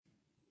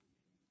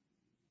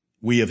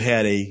we have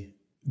had a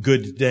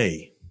good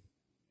day.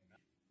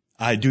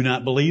 I do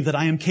not believe that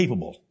I am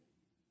capable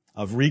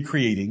of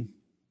recreating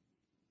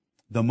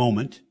the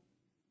moment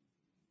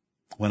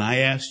when I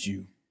asked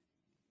you,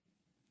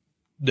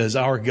 does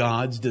our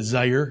God's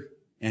desire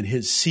and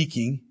His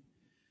seeking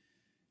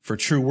for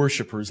true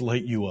worshipers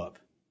light you up?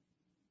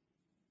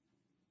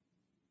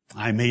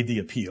 I made the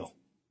appeal.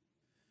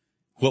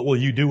 What will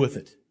you do with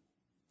it?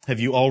 Have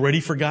you already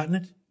forgotten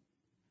it?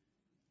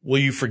 Will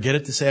you forget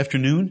it this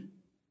afternoon?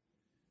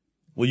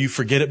 Will you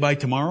forget it by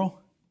tomorrow?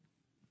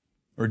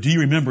 Or do you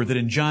remember that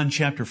in John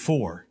chapter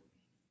 4,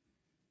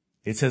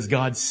 it says,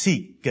 God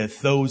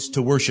seeketh those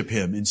to worship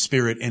Him in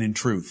spirit and in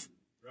truth.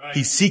 Right.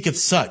 He seeketh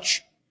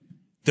such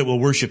that will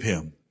worship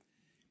Him.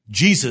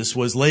 Jesus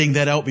was laying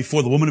that out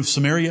before the woman of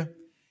Samaria.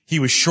 He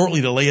was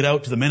shortly to lay it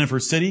out to the men of her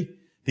city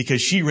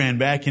because she ran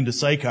back into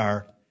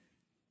Sychar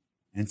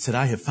and said,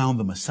 I have found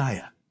the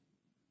Messiah.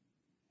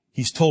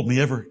 He's told me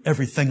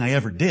everything I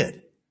ever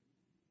did.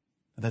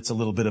 That's a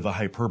little bit of a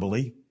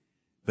hyperbole,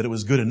 but it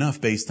was good enough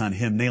based on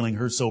him nailing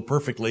her so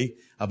perfectly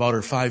about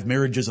her 5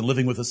 marriages and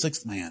living with a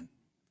 6th man.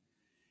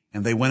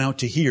 And they went out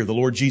to hear the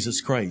Lord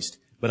Jesus Christ.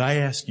 But I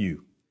ask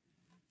you,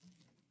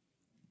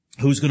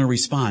 who's going to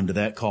respond to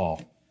that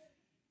call?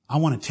 I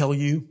want to tell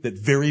you that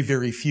very,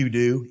 very few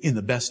do in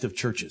the best of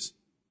churches.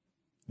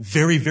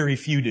 Very, very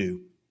few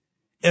do.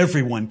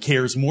 Everyone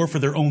cares more for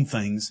their own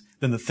things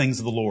than the things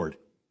of the Lord.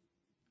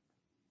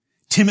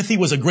 Timothy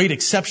was a great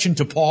exception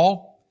to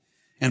Paul,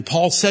 and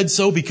Paul said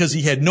so because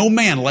he had no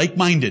man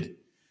like-minded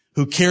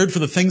who cared for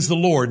the things of the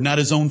Lord, not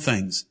his own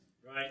things.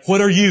 Right.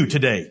 What are you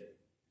today?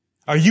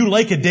 Are you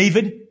like a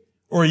David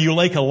or are you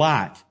like a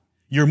Lot?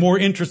 You're more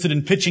interested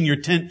in pitching your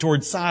tent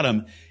toward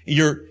Sodom,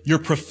 your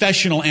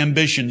professional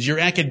ambitions, your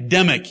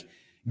academic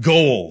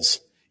goals,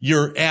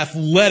 your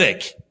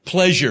athletic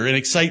pleasure and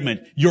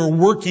excitement, your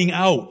working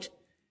out,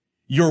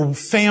 your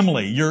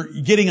family, you're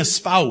getting a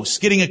spouse,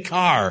 getting a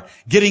car,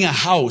 getting a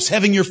house,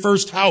 having your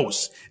first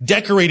house,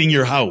 decorating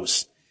your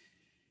house.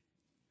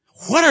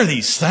 What are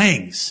these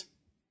things?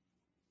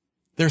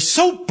 They're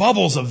so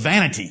bubbles of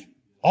vanity.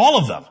 All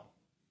of them.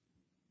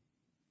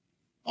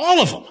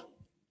 All of them.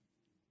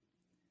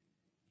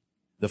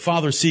 The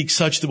Father seeks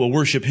such that will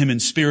worship Him in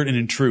spirit and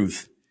in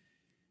truth.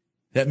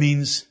 That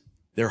means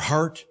their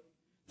heart,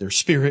 their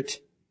spirit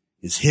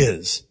is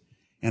His.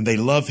 And they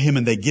love Him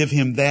and they give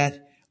Him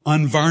that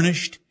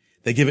unvarnished.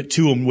 They give it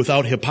to Him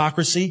without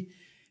hypocrisy.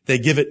 They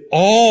give it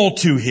all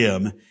to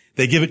Him.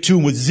 They give it to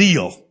Him with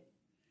zeal.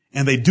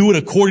 And they do it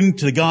according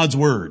to God's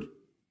Word.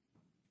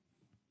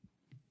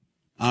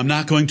 I'm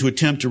not going to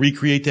attempt to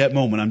recreate that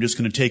moment. I'm just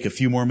going to take a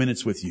few more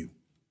minutes with you.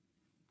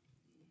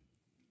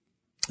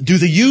 Do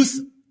the youth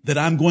that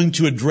I'm going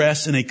to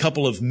address in a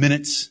couple of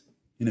minutes,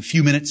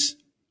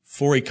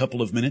 for a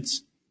couple of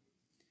minutes,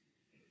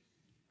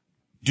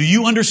 do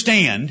you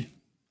understand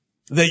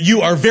that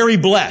you are very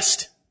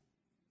blessed?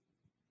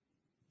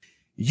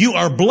 You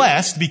are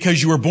blessed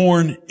because you were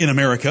born in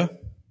America.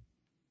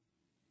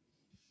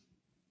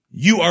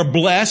 You are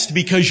blessed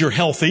because you're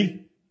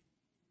healthy.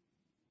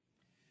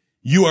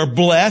 You are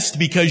blessed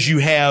because you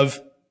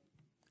have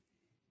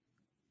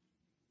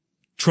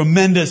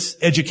tremendous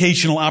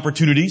educational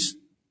opportunities.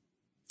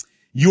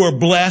 You are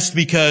blessed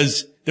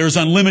because there's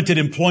unlimited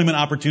employment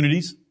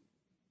opportunities.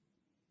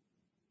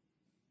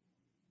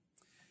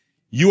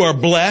 You are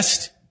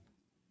blessed,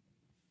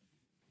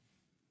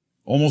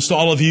 almost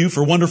all of you,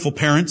 for wonderful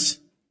parents.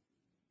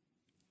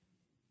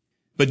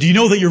 But do you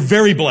know that you're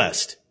very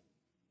blessed?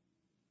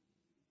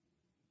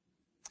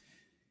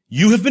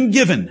 You have been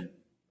given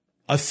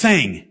a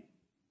thing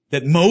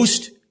that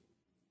most,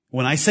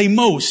 when I say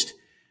most,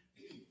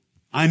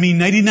 I mean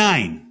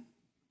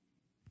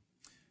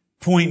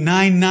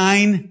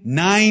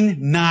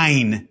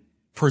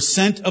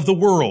 99.9999% of the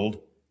world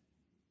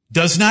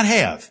does not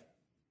have.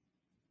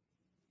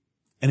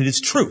 And it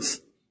is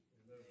truth.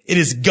 It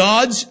is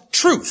God's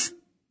truth.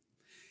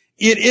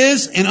 It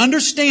is an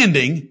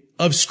understanding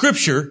of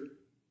Scripture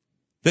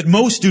that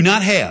most do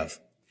not have.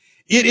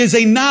 It is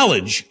a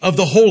knowledge of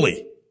the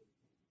holy.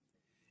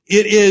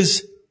 It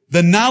is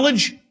the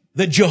knowledge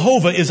that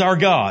Jehovah is our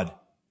God,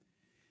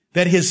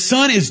 that His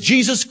Son is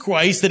Jesus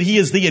Christ, that He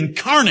is the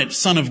incarnate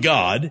Son of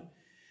God,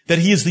 that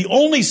He is the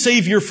only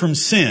Savior from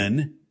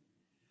sin,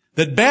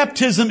 that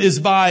baptism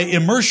is by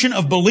immersion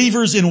of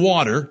believers in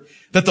water,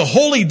 that the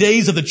holy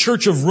days of the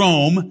Church of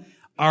Rome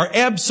are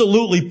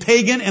absolutely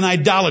pagan and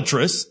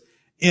idolatrous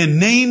in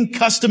name,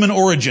 custom, and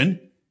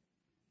origin,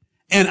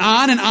 and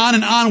on and on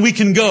and on we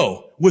can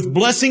go with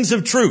blessings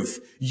of truth.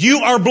 You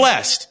are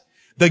blessed.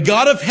 The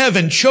God of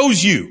heaven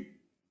chose you.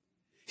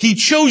 He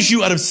chose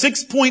you out of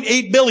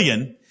 6.8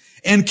 billion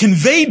and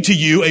conveyed to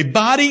you a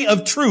body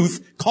of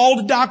truth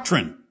called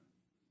doctrine.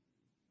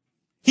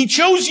 He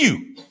chose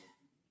you.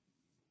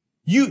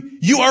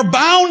 You are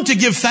bound to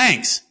give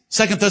thanks.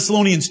 2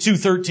 Thessalonians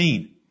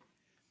 2:13.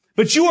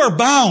 But you are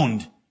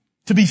bound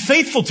to be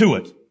faithful to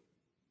it,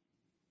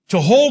 to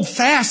hold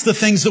fast the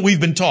things that we've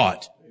been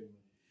taught,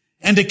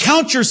 and to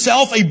count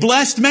yourself a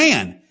blessed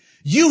man.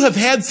 You have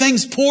had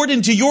things poured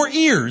into your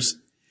ears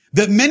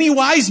that many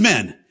wise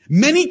men,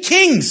 many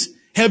kings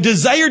have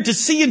desired to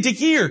see and to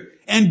hear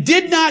and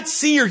did not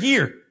see or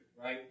hear.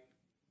 Right.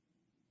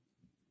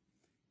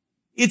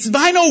 It's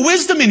by no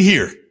wisdom in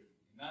here.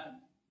 Amen.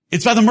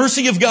 It's by the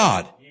mercy of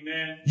God.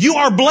 Amen. You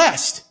are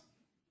blessed.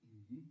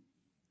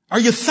 Are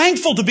you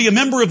thankful to be a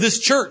member of this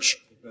church?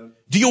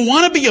 Do you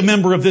want to be a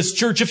member of this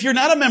church if you're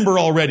not a member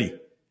already?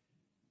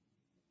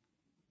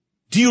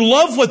 Do you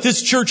love what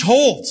this church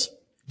holds?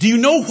 Do you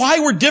know why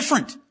we're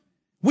different?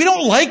 We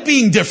don't like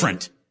being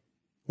different.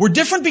 We're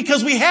different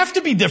because we have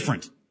to be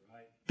different.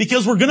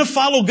 Because we're going to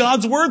follow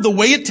God's word the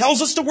way it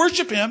tells us to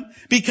worship Him.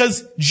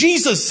 Because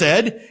Jesus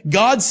said,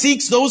 God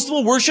seeks those who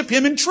will worship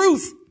Him in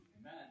truth.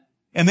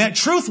 And that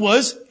truth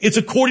was, it's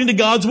according to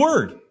God's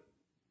word.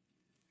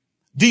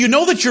 Do you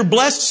know that you're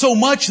blessed so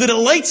much that it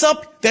lights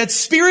up that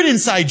spirit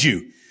inside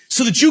you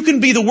so that you can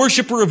be the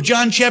worshiper of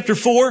John chapter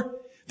 4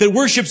 that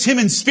worships Him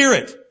in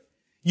spirit?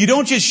 You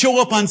don't just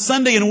show up on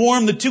Sunday and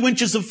warm the 2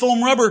 inches of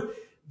foam rubber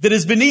that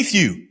is beneath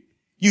you.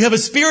 You have a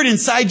spirit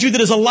inside you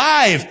that is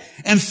alive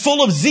and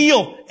full of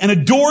zeal and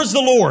adores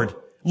the Lord,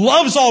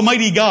 loves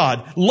Almighty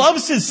God,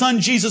 loves His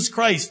Son Jesus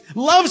Christ,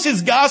 loves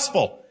His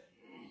gospel,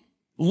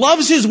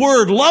 loves His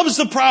word, loves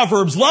the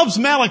Proverbs, loves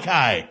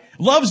Malachi,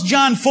 loves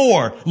John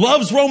 4,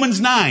 loves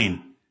Romans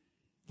 9,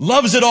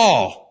 loves it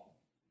all,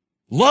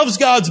 loves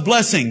God's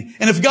blessing.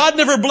 And if God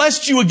never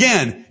blessed you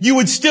again, you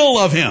would still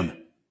love Him.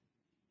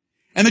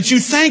 And that you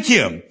thank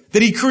Him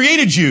that He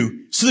created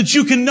you so that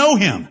you can know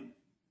Him.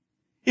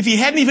 If He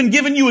hadn't even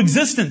given you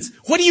existence,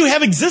 what do you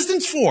have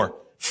existence for?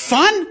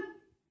 Fun?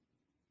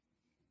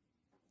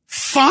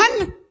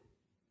 Fun?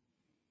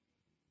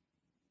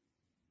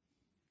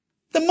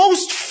 The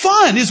most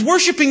fun is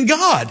worshiping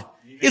God,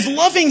 is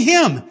loving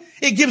Him.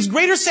 It gives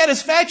greater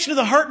satisfaction to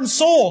the heart and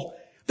soul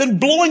than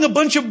blowing a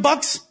bunch of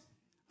bucks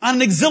on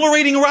an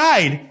exhilarating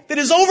ride that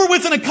is over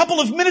within a couple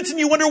of minutes and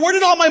you wonder, where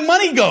did all my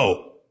money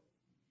go?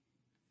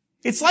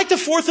 It's like the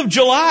 4th of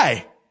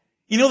July.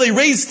 You know, they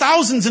raise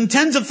thousands and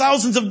tens of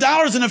thousands of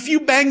dollars and a few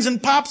bangs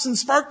and pops and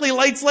sparkly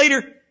lights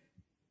later.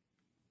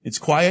 It's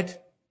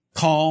quiet,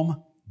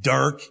 calm,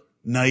 dark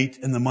night,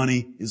 and the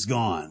money is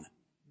gone.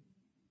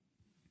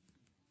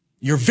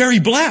 You're very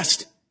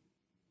blessed.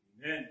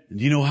 Amen. And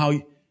do you know how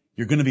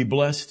you're going to be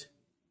blessed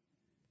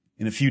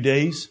in a few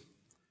days?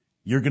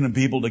 You're going to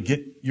be able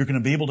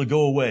to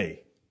go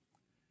away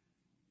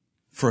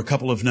for a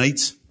couple of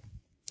nights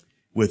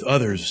with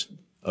others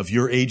of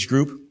your age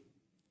group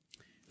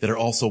that are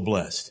also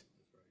blessed.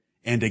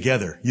 And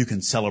together you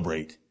can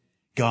celebrate.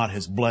 God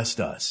has blessed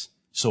us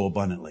so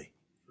abundantly.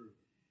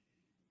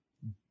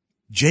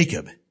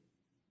 Jacob,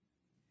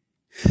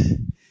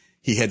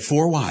 he had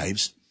 4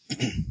 wives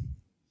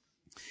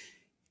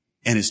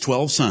and his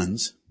 12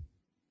 sons,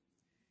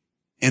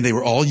 and they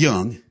were all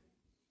young,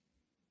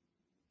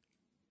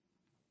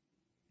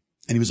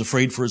 and he was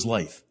afraid for his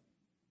life.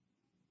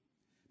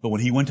 But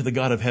when he went to the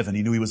God of heaven,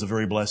 he knew he was a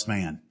very blessed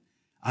man.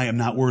 I am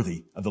not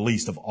worthy of the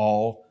least of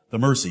all the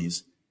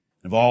mercies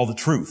and of all the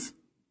truth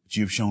that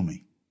you have shown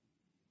me.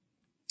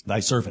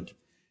 Thy servant.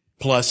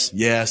 Plus,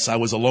 yes, I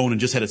was alone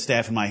and just had a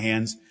staff in my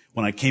hands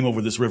when I came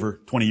over this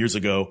river 20 years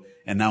ago,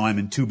 and now I'm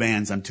in 2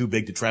 bands. I'm too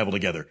big to travel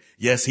together.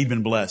 Yes, he'd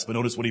been blessed, but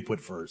notice what he put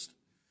first.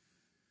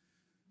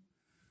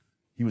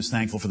 He was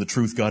thankful for the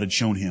truth God had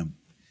shown him.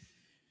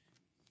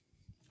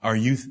 Are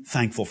you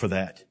thankful for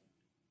that?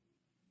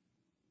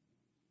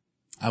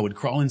 I would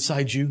crawl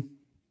inside you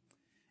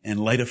and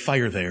light a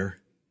fire there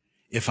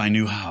if I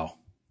knew how.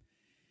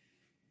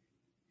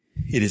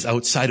 It is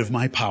outside of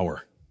my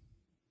power.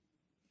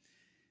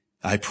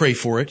 I pray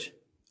for it.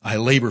 I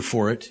labor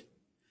for it.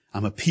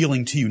 I'm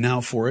appealing to you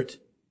now for it.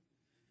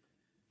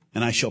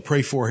 And I shall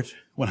pray for it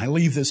when I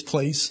leave this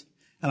place.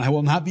 And I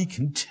will not be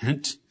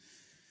content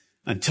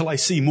until I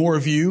see more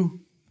of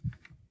you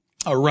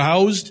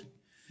aroused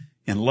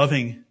and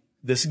loving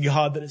this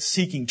God that is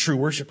seeking true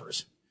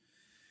worshipers.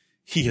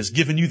 He has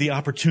given you the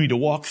opportunity to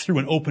walk through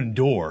an open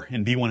door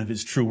and be one of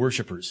His true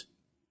worshipers.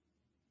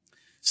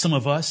 Some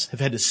of us have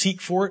had to seek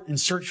for it and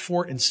search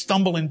for it and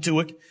stumble into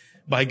it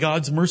by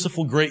God's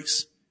merciful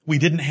grace. We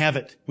didn't have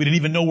it. We didn't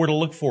even know where to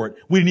look for it.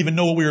 We didn't even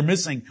know what we were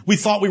missing. We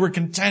thought we were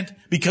content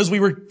because we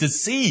were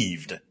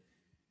deceived.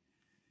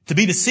 To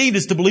be deceived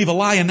is to believe a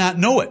lie and not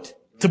know it.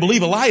 To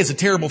believe a lie is a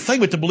terrible thing,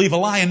 but to believe a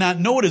lie and not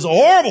know it is a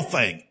horrible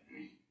thing.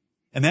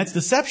 And that's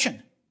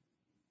deception.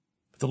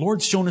 But the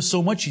Lord's shown us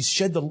so much.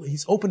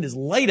 He's opened His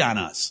light on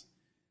us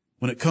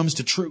when it comes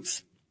to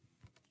truth.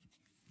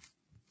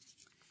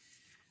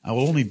 No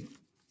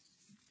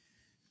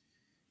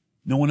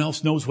one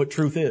else knows what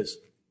truth is.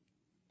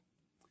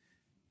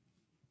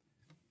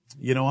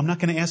 You know, I'm not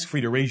going to ask for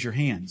you to raise your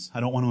hands. I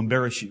don't want to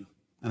embarrass you,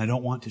 and I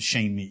don't want to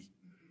shame me.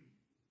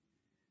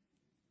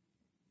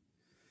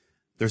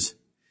 There's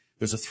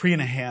a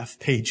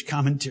 3.5-page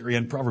commentary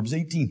on Proverbs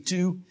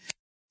 18:2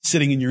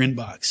 sitting in your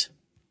inbox.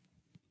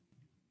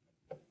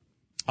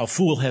 A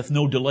fool hath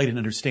no delight in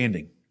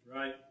understanding,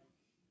 Right.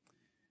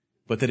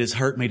 but that his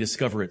heart may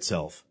discover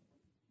itself.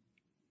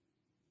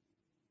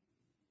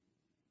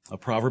 A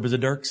proverb is a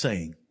dark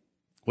saying.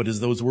 What do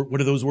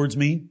those words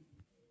mean?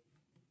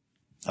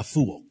 A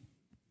fool.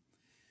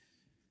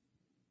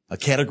 A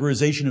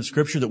categorization of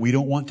Scripture that we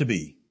don't want to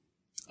be.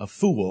 A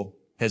fool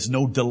has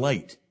no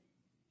delight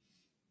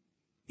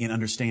in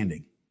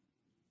understanding.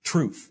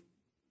 Truth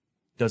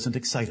doesn't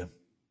excite him.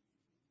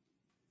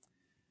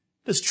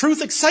 Does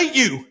truth excite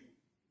you?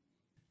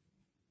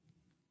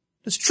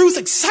 Does truth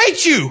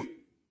excite you?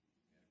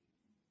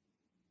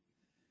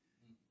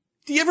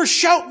 Do you ever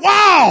shout,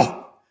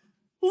 wow!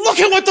 Look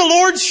at what the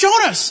Lord's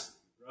shown us!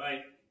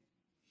 Right.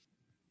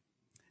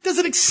 Does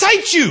it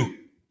excite you?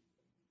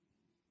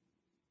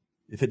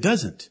 If it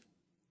doesn't,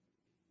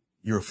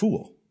 you're a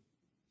fool.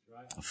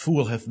 A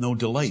fool hath no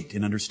delight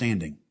in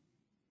understanding,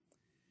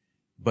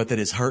 but that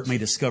his heart may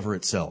discover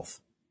itself.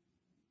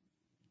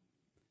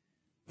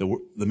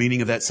 The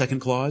meaning of that second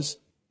clause?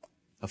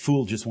 A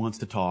fool just wants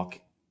to talk.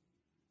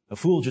 A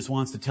fool just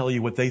wants to tell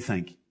you what they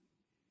think.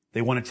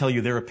 They want to tell you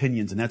their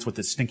opinions, and that's what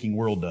this stinking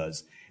world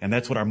does. And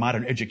that's what our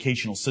modern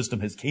educational system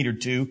has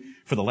catered to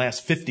for the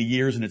last 50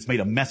 years, and it's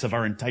made a mess of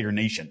our entire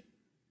nation.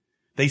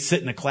 They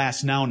sit in a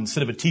class now, and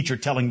instead of a teacher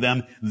telling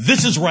them,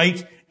 this is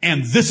right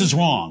and this is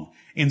wrong,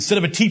 instead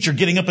of a teacher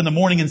getting up in the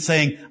morning and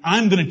saying,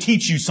 I'm going to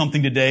teach you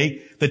something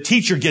today, the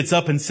teacher gets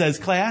up and says,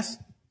 class,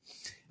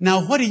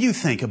 now what do you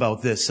think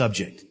about this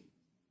subject?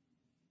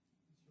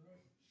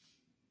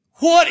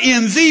 What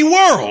in the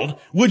world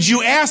would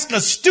you ask a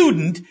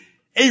student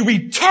a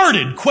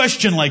retarded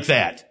question like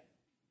that?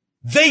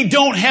 They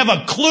don't have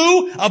a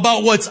clue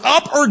about what's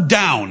up or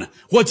down,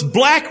 what's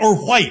black or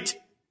white.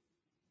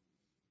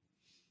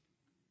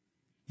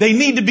 They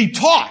need to be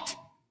taught.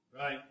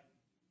 Right.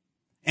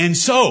 And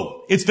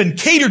so, it's been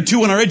catered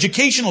to in our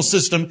educational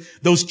system.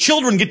 Those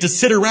children get to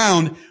sit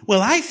around,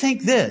 well, I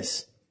think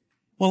this.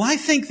 Well, I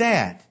think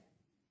that.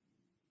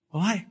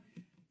 Well,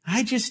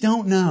 I just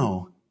don't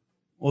know.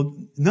 Well,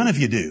 none of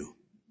you do.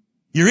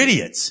 You're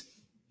idiots.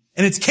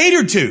 And it's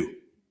catered to.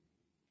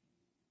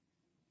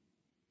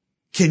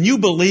 Can you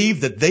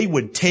believe that they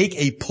would take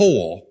a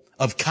poll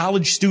of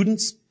college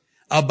students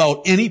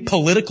about any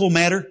political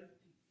matter?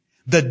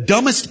 The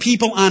dumbest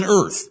people on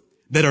earth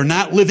that are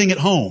not living at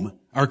home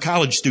are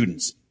college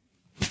students.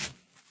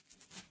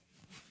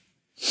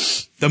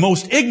 The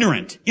most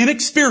ignorant,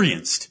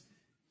 inexperienced,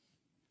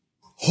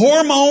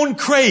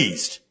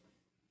 hormone-crazed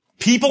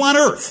people on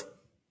earth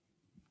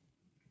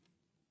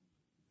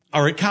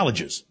are at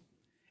colleges.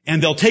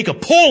 And they'll take a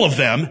poll of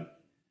them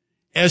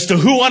as to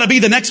who ought to be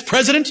the next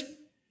president.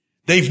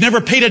 They've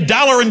never paid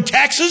 $1 in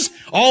taxes.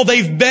 All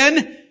they've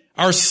been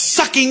are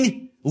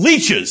sucking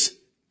leeches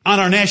on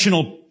our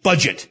national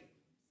budget.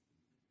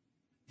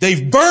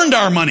 They've burned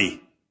our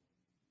money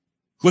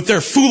with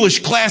their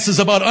foolish classes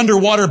about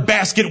underwater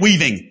basket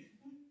weaving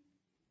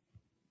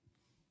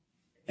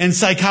and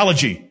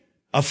psychology.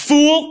 A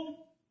fool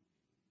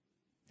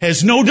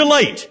has no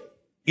delight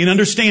in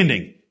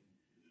understanding,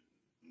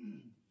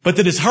 but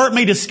that his heart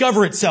may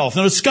discover itself.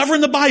 Now, discover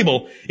in the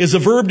Bible is a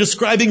verb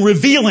describing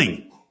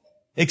revealing,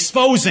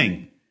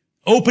 exposing,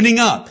 opening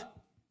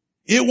up.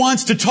 It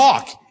wants to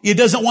talk. It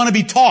doesn't want to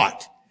be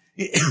taught.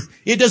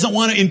 It doesn't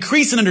want to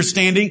increase in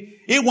understanding.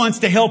 It wants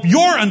to help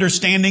your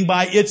understanding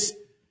by its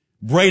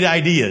bright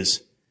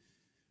ideas.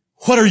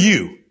 What are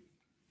you?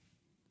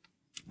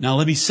 Now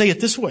let me say it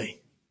this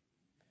way.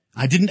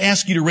 I didn't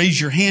ask you to raise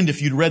your hand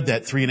if you'd read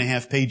that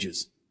 3.5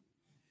 pages.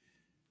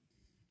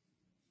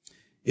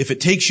 If it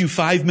takes you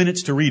 5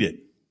 minutes to read it,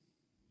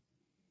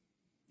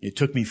 it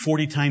took me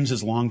 40 times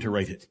as long to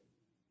write it.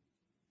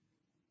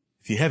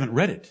 If you haven't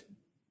read it,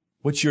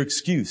 what's your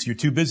excuse? You're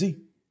too busy?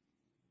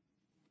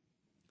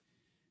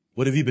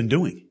 What have you been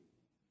doing?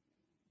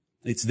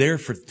 It's there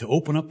to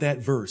open up that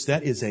verse.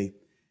 That is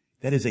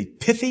a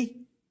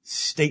pithy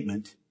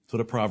statement. That's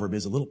what a proverb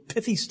is. A little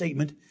pithy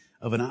statement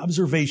of an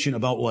observation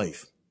about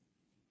life.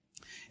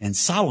 And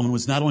Solomon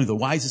was not only the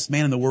wisest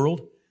man in the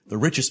world, the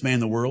richest man in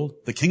the world,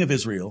 the king of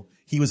Israel,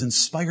 he was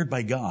inspired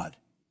by God.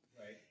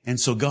 Right. And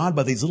so God,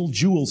 by these little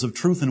jewels of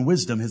truth and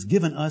wisdom, has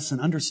given us an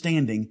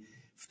understanding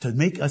to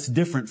make us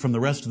different from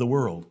the rest of the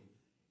world.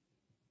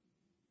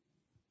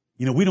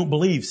 You know, we don't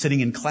believe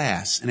sitting in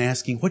class and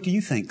asking, what do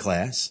you think,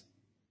 class?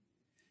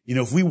 You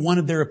know, if we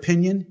wanted their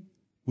opinion,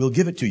 we'll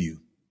give it to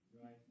you.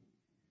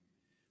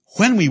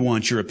 When we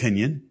want your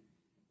opinion,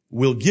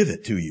 we'll give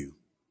it to you.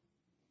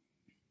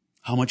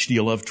 How much do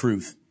you love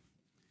truth?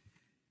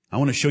 I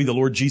want to show you the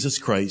Lord Jesus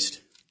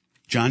Christ,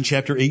 John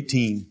chapter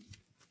 18,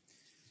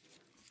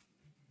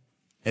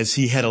 as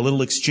he had a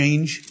little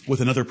exchange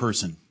with another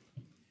person.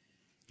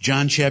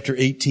 John chapter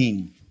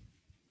 18.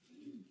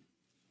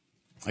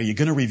 Are you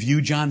going to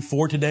review John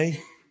 4 today?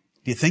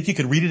 Do you think you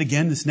could read it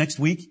again this next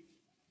week?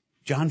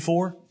 John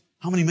 4?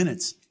 How many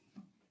minutes?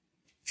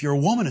 If you're a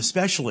woman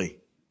especially,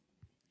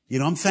 you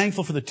know, I'm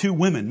thankful for the two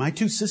women,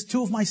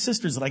 two of my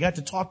sisters that I got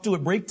to talk to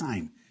at break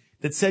time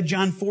that said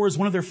John 4 is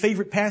one of their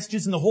favorite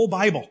passages in the whole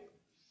Bible.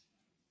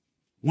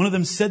 One of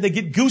them said they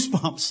get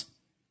goosebumps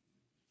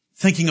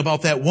thinking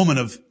about that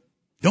woman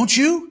don't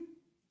you?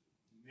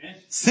 Amen.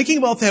 Thinking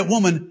about that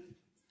woman,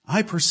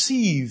 I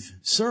perceive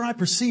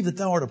that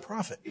thou art a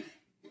prophet.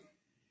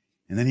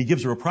 And then he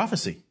gives her a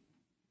prophecy.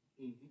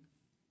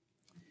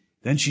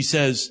 Then she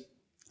says,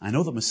 I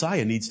know the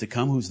Messiah needs to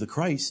come, who's the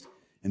Christ,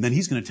 and then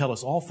He's going to tell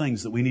us all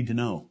things that we need to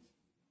know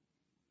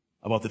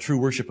about the true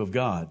worship of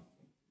God.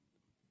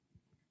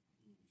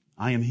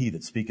 I am He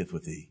that speaketh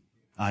with thee.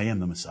 I am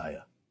the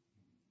Messiah.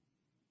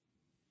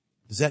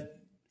 Does that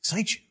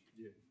excite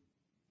you?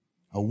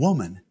 A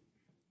woman.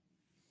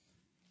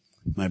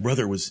 My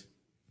brother was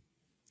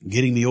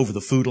getting me over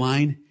the food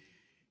line.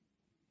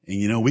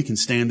 And we can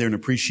stand there and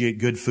appreciate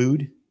good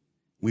food.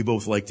 We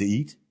both like to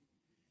eat.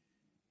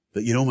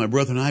 But my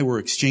brother and I were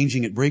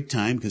exchanging at break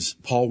time because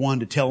Paul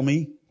wanted to tell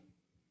me.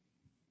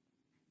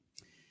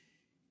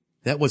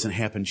 That wasn't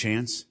happen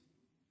chance.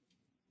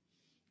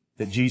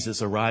 That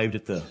Jesus arrived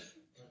at the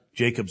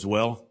Jacob's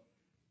well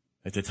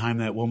at the time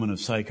that woman of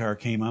Sychar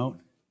came out.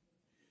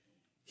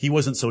 He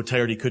wasn't so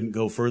tired he couldn't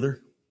go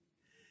further.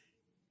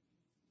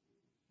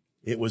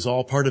 It was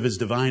all part of His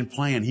divine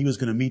plan. He was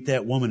going to meet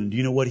that woman. And do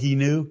you know what He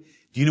knew?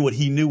 Do you know what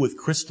He knew with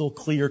crystal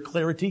clear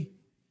clarity?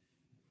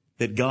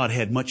 That God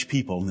had much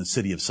people in the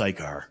city of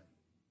Sychar.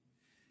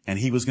 And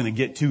He was going to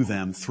get to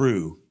them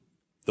through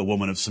the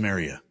woman of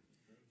Samaria.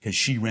 Because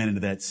she ran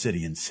into that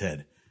city and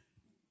said,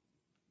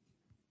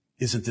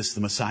 isn't this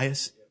the Messiah?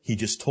 He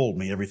just told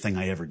me everything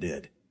I ever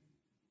did.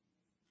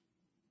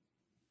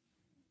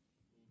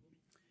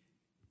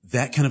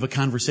 That kind of a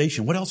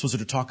conversation. What else was there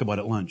to talk about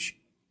at lunch?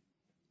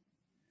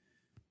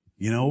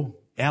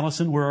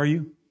 Allison, where are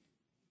you?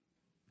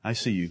 I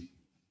see you.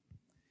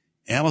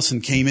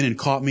 Allison came in and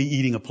caught me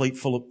eating a plate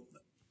full of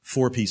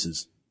 4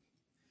 pieces.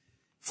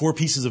 4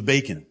 pieces of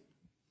bacon.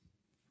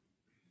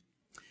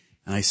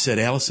 And I said,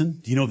 Allison,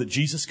 do you know that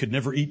Jesus could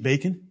never eat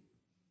bacon?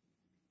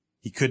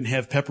 He couldn't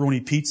have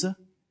pepperoni pizza.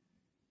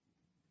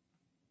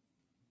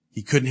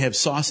 He couldn't have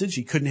sausage.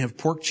 He couldn't have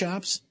pork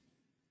chops.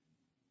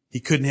 He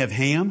couldn't have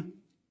ham.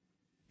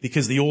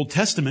 Because the Old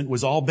Testament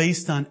was all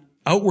based on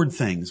outward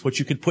things, what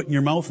you could put in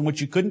your mouth and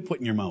what you couldn't put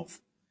in your mouth.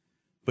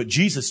 But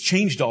Jesus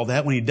changed all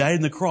that when He died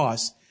on the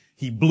cross.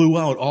 He blew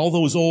out all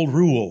those old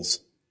rules.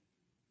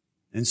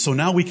 And so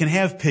now we can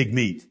have pig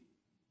meat.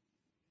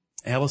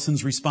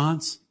 Allison's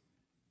response?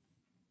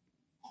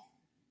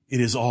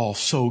 It is all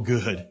so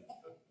good.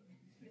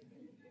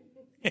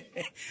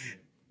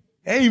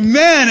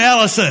 Amen,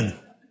 Allison.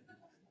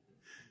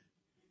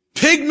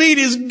 Pig meat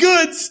is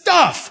good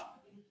stuff.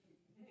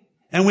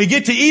 And we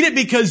get to eat it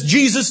because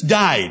Jesus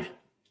died.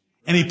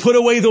 And He put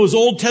away those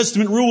Old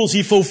Testament rules.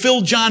 He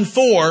fulfilled John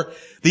 4.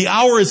 The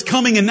hour is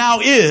coming and now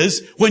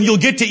is when you'll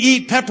get to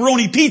eat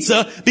pepperoni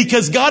pizza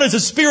because God is a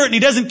spirit and He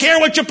doesn't care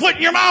what you put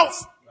in your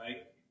mouth.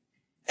 Right.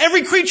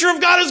 Every creature of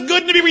God is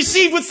good and to be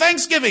received with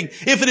thanksgiving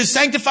if it is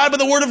sanctified by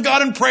the word of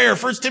God and prayer.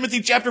 1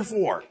 Timothy chapter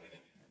 4.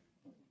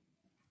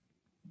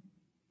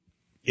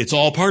 It's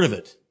all part of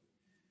it.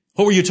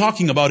 What were you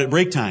talking about at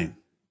break time?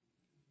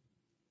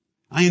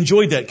 I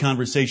enjoyed that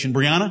conversation.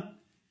 Brianna,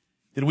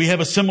 did we have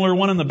a similar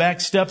one in the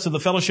back steps of the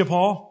fellowship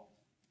hall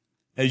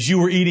as you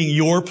were eating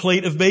your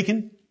plate of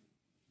bacon?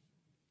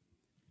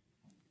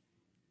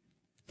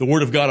 The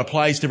Word of God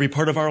applies to every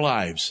part of our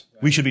lives.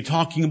 We should be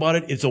talking about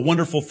it. It's a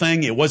wonderful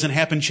thing. It wasn't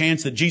happen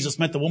chance that Jesus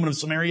met the woman of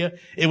Samaria.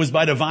 It was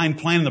by divine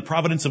plan and the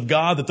providence of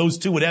God that those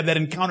two would have that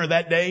encounter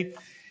that day.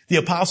 The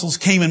apostles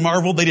came and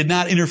marveled. They did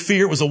not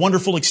interfere. It was a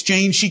wonderful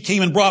exchange. She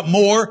came and brought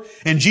more,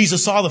 and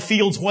Jesus saw the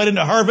fields white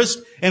into harvest,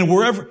 and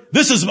wherever,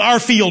 this is our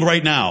field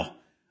right now.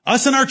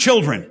 Us and our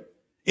children.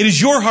 It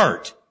is your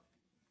heart.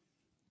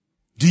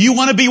 Do you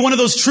want to be one of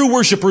those true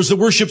worshipers that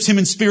worships Him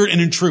in spirit and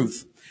in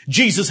truth?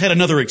 Jesus had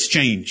another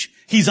exchange.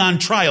 He's on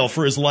trial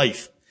for His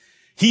life.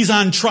 He's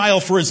on trial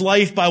for His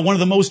life by one of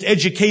the most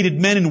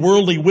educated men in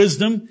worldly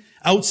wisdom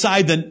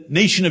outside the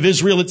nation of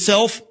Israel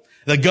itself,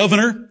 the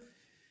governor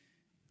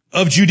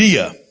of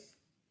Judea,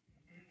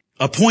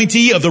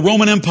 appointee of the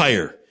Roman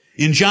Empire.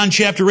 In John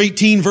chapter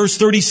 18, verse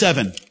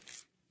 37,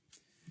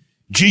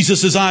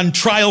 Jesus is on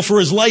trial for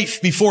His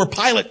life before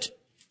Pilate.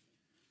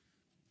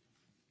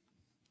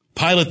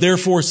 Pilate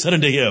therefore said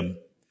unto Him,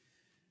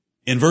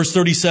 in verse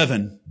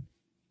 37,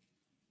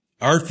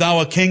 Art thou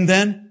a king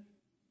then?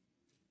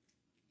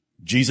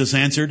 Jesus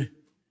answered,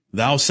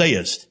 Thou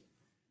sayest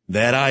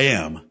that I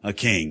am a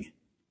king.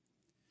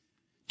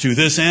 To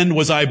this end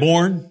was I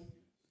born,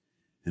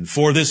 and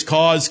for this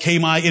cause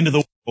came I into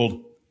the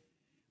world,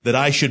 that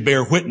I should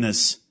bear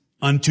witness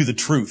unto the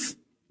truth.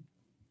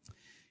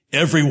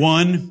 Every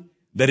one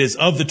that is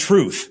of the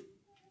truth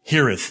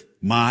heareth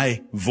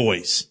my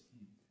voice.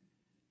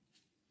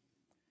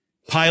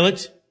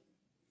 Pilate,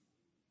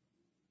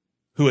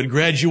 who had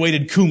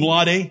graduated cum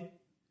laude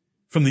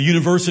from the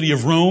University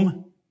of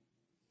Rome,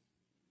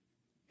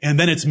 and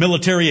then its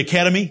military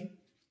academy,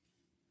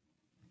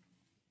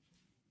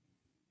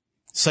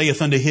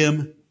 saith unto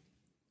him,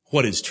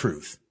 What is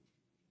truth?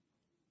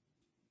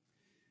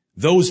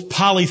 Those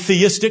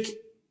polytheistic,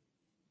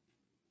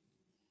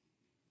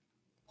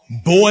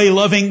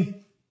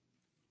 boy-loving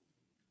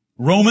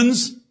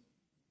Romans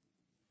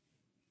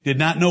did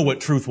not know what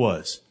truth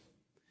was.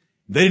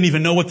 They didn't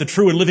even know what the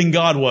true and living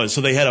God was,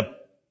 so they had a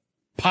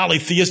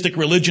polytheistic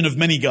religion of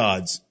many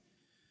gods.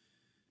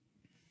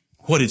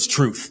 What is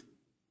truth?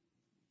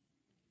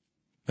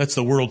 That's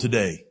the world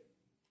today.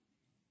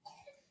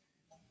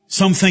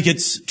 Some think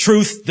it's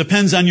truth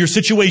depends on your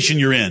situation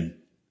you're in.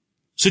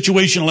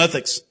 Situational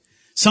ethics.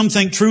 Some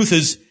think truth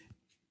is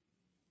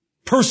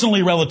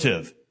personally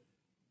relative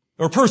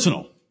or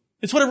personal.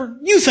 It's whatever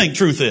you think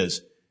truth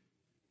is.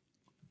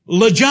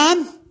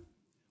 LaJohn,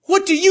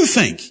 what do you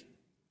think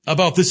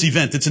about this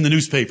event that's in the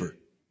newspaper?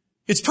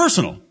 It's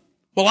personal.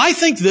 Well, I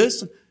think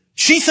this.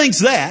 She thinks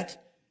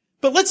that.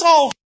 But let's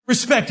all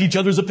respect each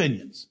other's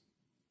opinions.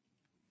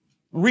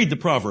 Read the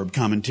proverb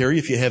commentary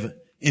if you have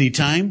any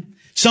time.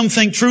 Some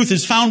think truth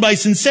is found by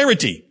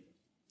sincerity.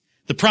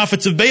 The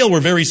prophets of Baal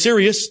were very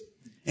serious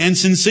and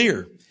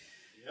sincere.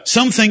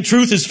 Some think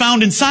truth is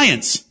found in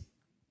science.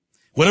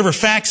 Whatever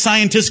fact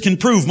scientists can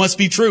prove must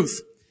be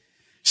truth.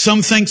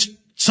 Some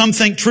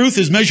think truth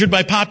is measured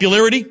by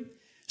popularity.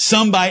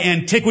 Some by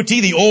antiquity,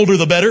 the older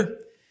the better.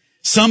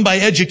 Some by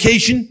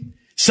education.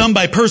 Some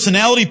by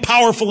personality,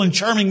 powerful and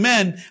charming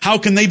men. How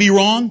can they be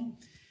wrong?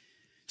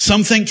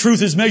 Some think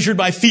truth is measured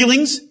by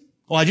feelings.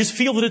 Well, I just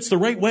feel that it's the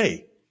right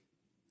way.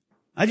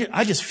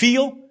 I just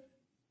feel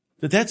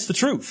that that's the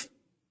truth.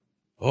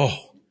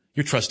 Oh,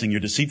 you're trusting your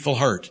deceitful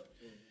heart.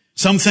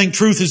 Some think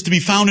truth is to be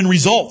found in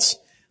results.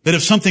 That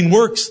if something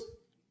works,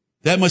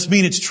 that must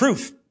mean it's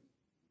truth.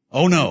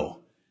 Oh no.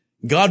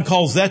 God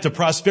calls that the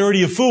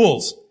prosperity of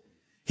fools.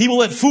 He will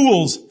let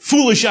fools'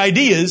 foolish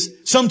ideas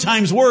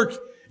sometimes work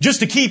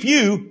just to keep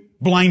you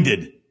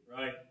blinded.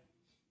 Right.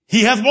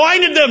 He hath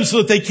blinded them so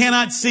that they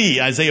cannot see.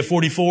 Isaiah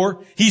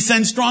 44. He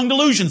sends strong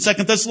delusion.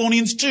 2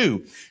 Thessalonians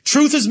 2.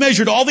 Truth is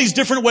measured all these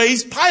different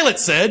ways. Pilate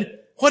said,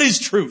 what is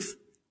truth?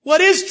 What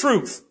is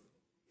truth?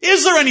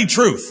 Is there any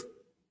truth?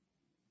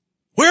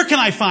 Where can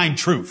I find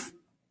truth?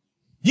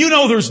 You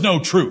know there's no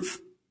truth.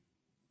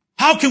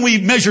 How can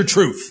we measure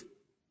truth?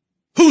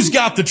 Who's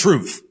got the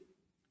truth?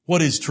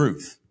 What is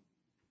truth?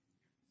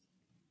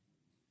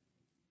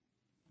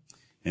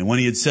 And when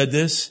he had said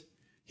this,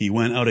 he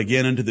went out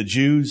again unto the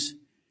Jews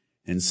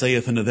and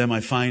saith unto them, I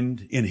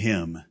find in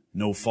him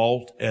no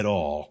fault at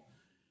all,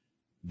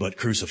 but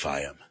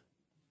crucify him.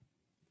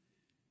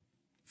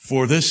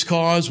 For this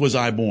cause was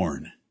I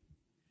born,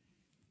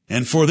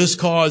 and for this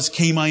cause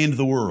came I into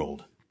the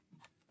world,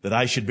 that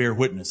I should bear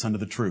witness unto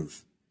the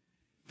truth.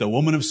 The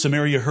woman of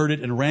Samaria heard it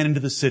and ran into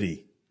the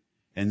city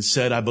and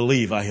said, I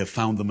believe I have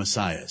found the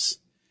Messiah.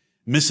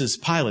 Mrs.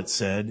 Pilate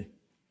said,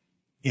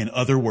 in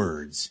other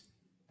words,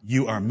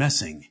 you are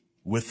messing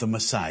with the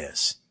Messiah.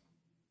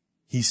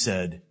 He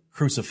said,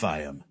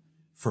 crucify him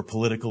for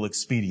political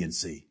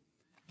expediency.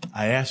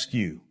 I ask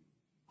you,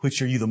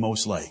 which are you the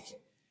most like?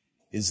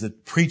 Is the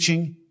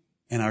preaching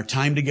and our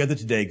time together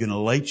today going to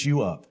light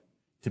you up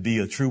to be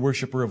a true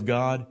worshiper of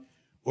God?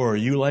 Or are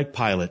you like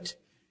Pilate?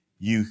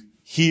 You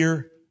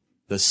hear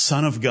the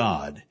Son of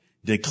God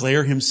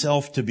declare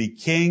himself to be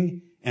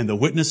king and the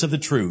witness of the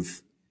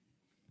truth,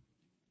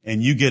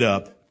 and you get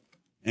up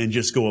and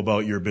just go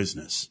about your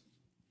business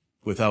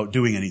without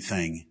doing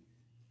anything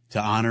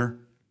to honor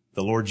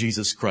the Lord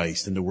Jesus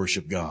Christ and to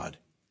worship God.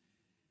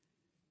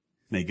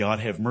 May God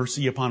have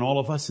mercy upon all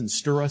of us and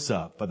stir us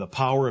up by the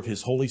power of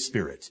his Holy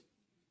Spirit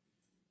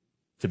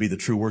to be the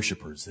true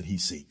worshipers that he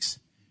seeks.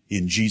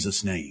 In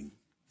Jesus' name,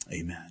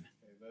 amen.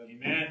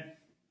 Amen.